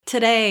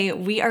Today,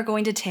 we are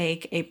going to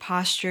take a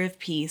posture of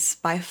peace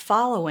by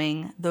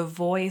following the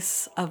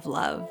voice of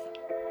love.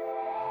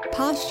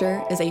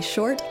 Posture is a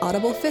short,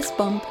 audible fist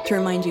bump to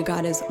remind you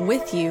God is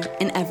with you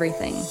in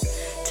everything.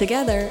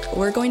 Together,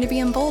 we're going to be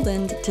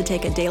emboldened to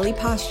take a daily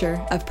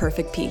posture of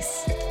perfect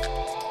peace.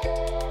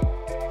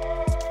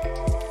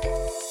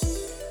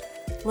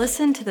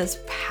 Listen to this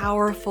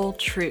powerful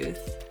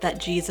truth that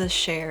Jesus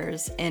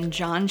shares in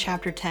John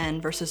chapter 10,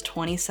 verses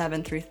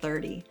 27 through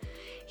 30.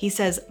 He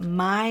says,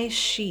 "My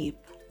sheep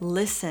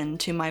listen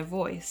to my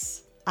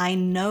voice. I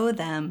know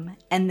them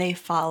and they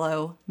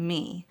follow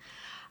me.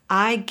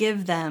 I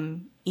give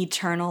them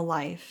eternal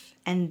life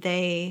and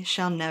they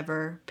shall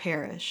never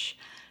perish.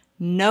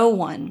 No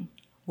one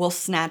will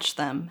snatch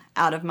them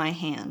out of my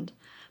hand.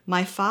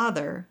 My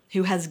Father,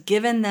 who has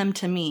given them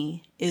to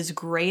me, is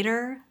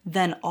greater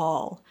than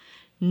all.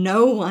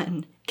 No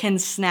one can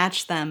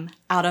snatch them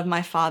out of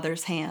my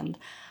Father's hand.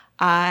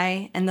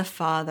 I and the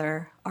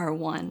Father are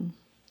one."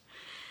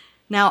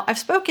 Now, I've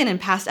spoken in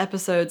past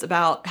episodes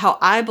about how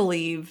I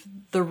believe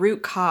the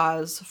root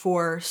cause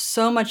for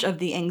so much of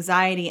the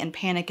anxiety and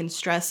panic and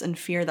stress and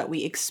fear that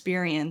we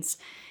experience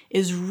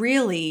is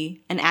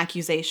really an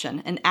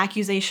accusation. An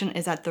accusation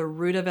is at the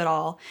root of it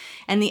all.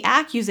 And the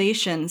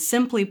accusation,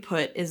 simply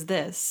put, is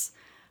this: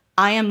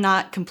 I am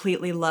not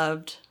completely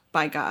loved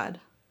by God.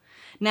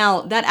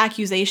 Now, that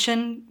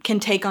accusation can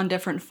take on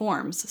different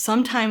forms.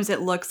 Sometimes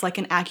it looks like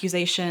an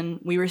accusation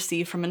we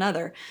receive from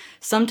another.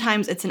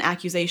 Sometimes it's an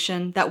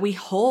accusation that we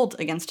hold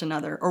against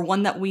another, or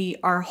one that we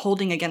are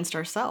holding against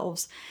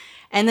ourselves.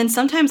 And then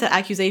sometimes that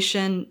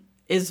accusation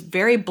is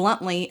very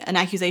bluntly an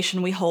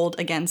accusation we hold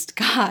against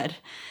God.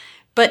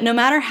 But no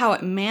matter how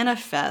it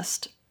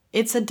manifests,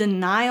 it's a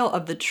denial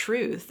of the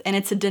truth, and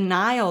it's a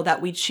denial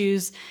that we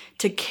choose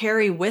to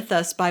carry with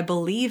us by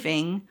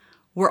believing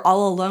we're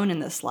all alone in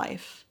this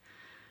life.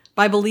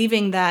 By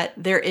believing that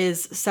there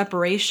is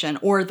separation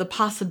or the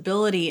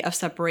possibility of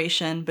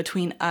separation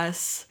between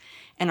us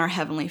and our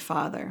Heavenly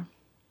Father.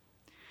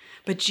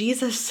 But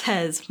Jesus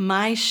says,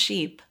 "My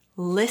sheep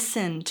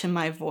listen to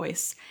my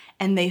voice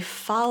and they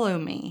follow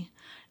me.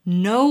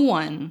 No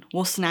one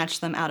will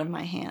snatch them out of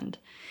my hand."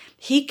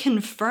 He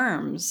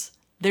confirms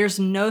there's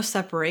no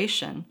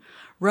separation.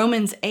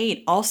 Romans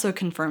 8 also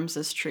confirms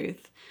this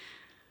truth.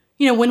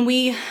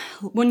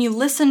 When you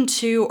listen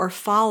to or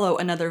follow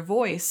another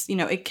voice,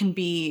 it can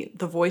be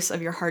the voice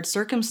of your hard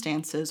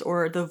circumstances,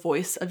 or the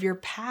voice of your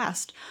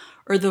past,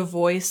 or the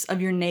voice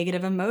of your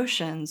negative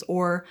emotions,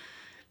 or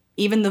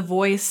even the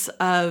voice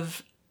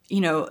of,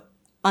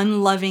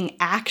 unloving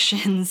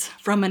actions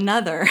from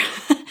another.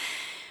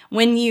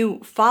 When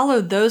you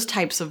follow those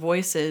types of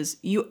voices,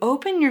 you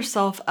open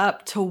yourself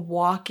up to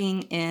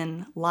walking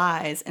in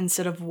lies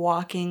instead of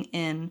walking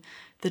in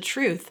the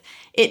truth.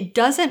 It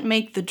doesn't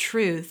make the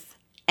truth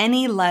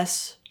any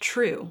less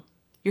true.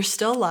 You're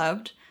still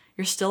loved,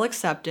 you're still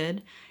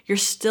accepted, you're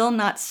still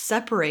not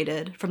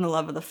separated from the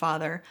love of the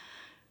Father,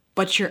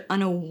 but you're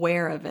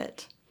unaware of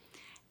it.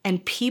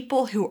 And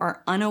people who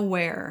are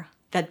unaware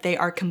that they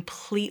are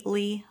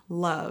completely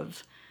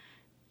loved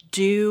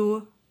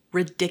do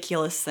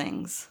ridiculous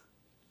things,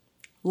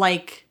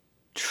 like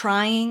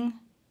trying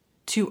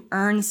to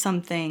earn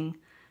something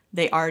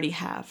they already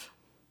have.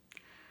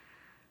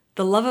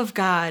 The love of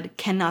God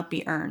cannot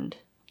be earned,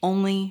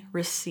 only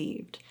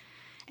received.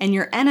 And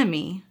your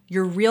enemy,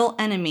 your real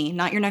enemy,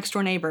 not your next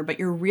door neighbor, but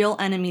your real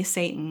enemy,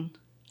 Satan,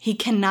 he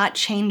cannot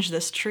change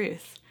this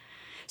truth.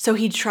 So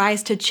he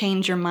tries to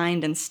change your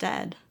mind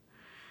instead.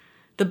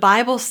 The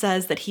Bible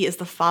says that he is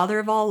the father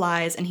of all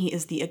lies and he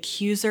is the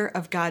accuser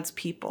of God's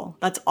people.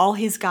 That's all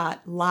he's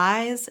got,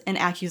 lies and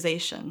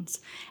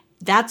accusations.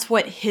 That's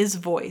what his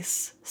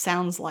voice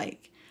sounds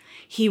like.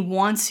 He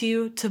wants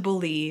you to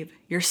believe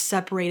you're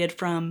separated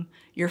from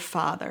your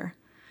Father.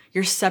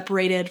 You're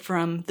separated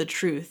from the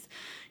truth.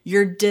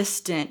 You're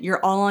distant.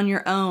 You're all on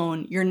your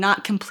own. You're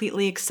not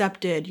completely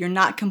accepted. You're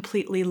not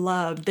completely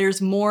loved. There's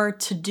more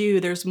to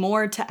do. There's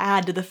more to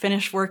add to the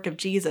finished work of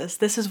Jesus.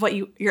 This is what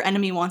your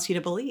enemy wants you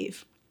to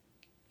believe.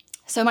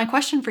 So my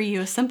question for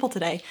you is simple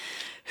today.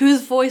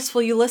 Whose voice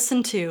will you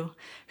listen to?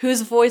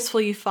 Whose voice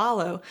will you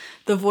follow?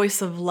 The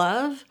voice of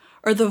love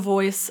or the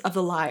voice of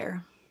the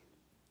liar?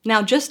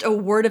 Now, just a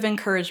word of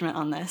encouragement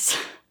on this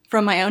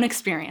from my own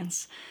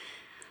experience.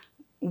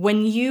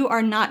 When you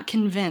are not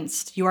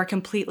convinced you are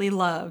completely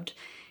loved,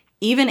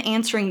 even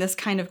answering this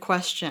kind of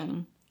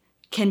question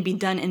can be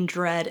done in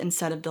dread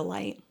instead of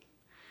delight.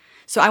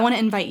 So I want to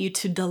invite you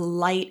to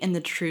delight in the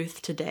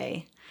truth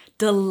today.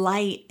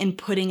 Delight in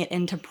putting it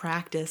into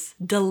practice.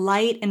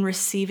 Delight in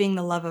receiving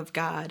the love of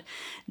God.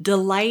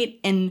 Delight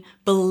in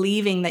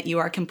believing that you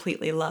are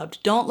completely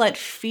loved. Don't let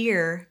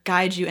fear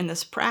guide you in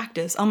this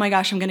practice. Oh my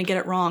gosh, I'm going to get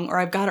it wrong, or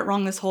I've got it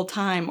wrong this whole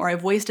time, or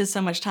I've wasted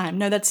so much time.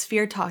 No, that's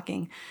fear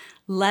talking.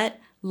 Let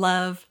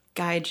love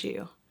guide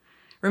you.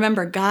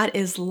 Remember, God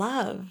is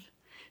love.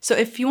 So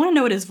if you want to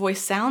know what his voice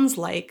sounds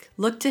like,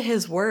 look to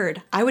his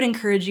word. I would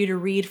encourage you to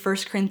read 1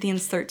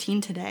 Corinthians 13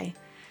 today.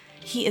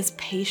 He is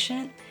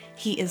patient,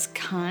 he is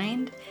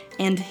kind,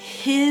 and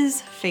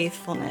his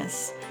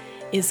faithfulness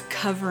is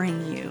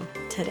covering you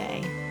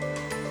today.